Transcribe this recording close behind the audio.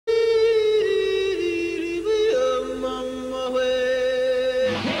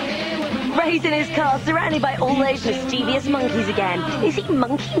he's in his car, surrounded by all those mischievous monkeys again. Is he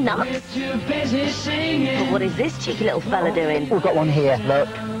monkey nuts? But what is this cheeky little fella doing? We've got one here, look.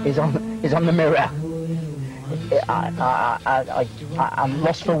 He's on the mirror. I'm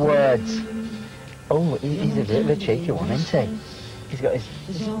lost for words. Oh, he's a bit of a cheeky one, isn't he? He's got his...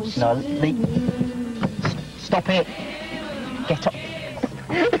 No, stop it. Get up.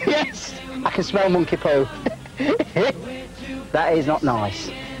 Yes! I can smell monkey poo. That is not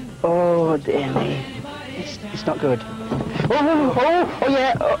nice. Oh, dear me. It's not good. Oh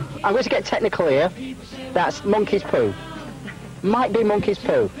yeah. Oh, I'm going to get technical here. That's monkey's poo. Might be monkey's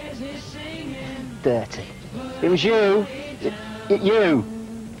poo. Dirty. It was you. You.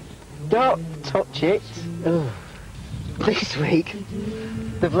 Don't touch it. Ugh. This week,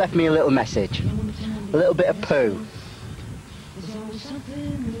 they've left me a little message. A little bit of poo.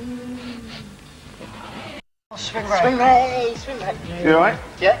 Swing Ray. Swing Ray. Swing Ray. You alright?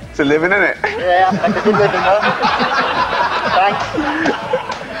 Yeah. It's a living, isn't it? Yeah, I'm a good living, though. Thanks.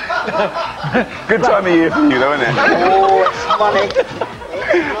 Good time of year for you, though, isn't it? Oh, it's money.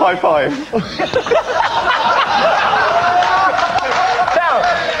 High five. Now,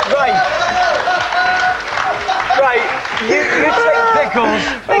 right, you take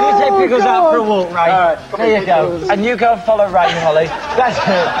Pickles out for a walk, Ray. Alright, there you go. And you go and follow Ray, Holly. That's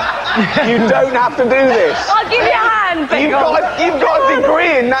it. You don't have to do this. I'll give you a hand, Pickles. You've got a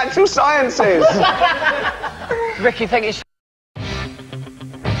degree in natural sciences. Ricky, think it's...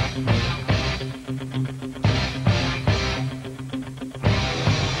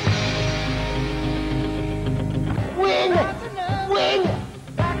 Win! Win!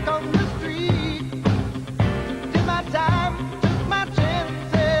 Back on the street, did my time, took my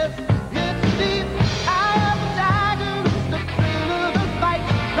chances, hit deep. I am a tiger, the thrill of the fight,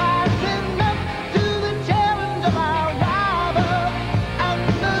 rising up to the challenge of our rival. And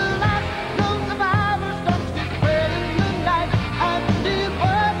the last, no survivor starts to spread in the night. And these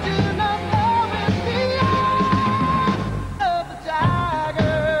words do not know in the eye of the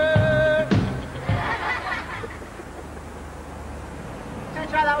tiger.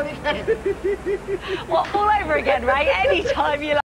 Well, all over again, Ray. Anytime you like.